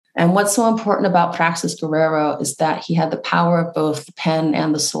And what's so important about Praxis Guerrero is that he had the power of both the pen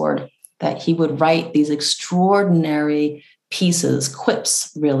and the sword, that he would write these extraordinary pieces,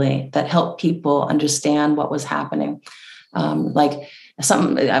 quips, really, that helped people understand what was happening. I'm going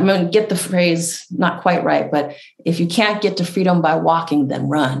to get the phrase not quite right, but if you can't get to freedom by walking, then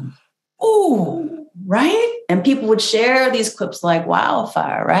run. Ooh, right? And people would share these clips like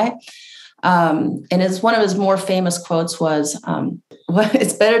wildfire, right? And one of his more famous quotes was,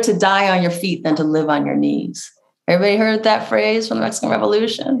 it's better to die on your feet than to live on your knees. Everybody heard that phrase from the Mexican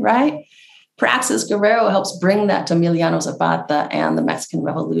Revolution, right? Praxis Guerrero helps bring that to Emiliano Zapata and the Mexican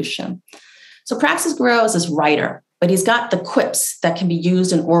Revolution. So Praxis Guerrero is this writer, but he's got the quips that can be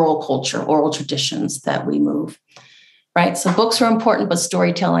used in oral culture, oral traditions that we move, right? So books are important, but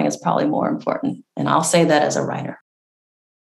storytelling is probably more important. And I'll say that as a writer.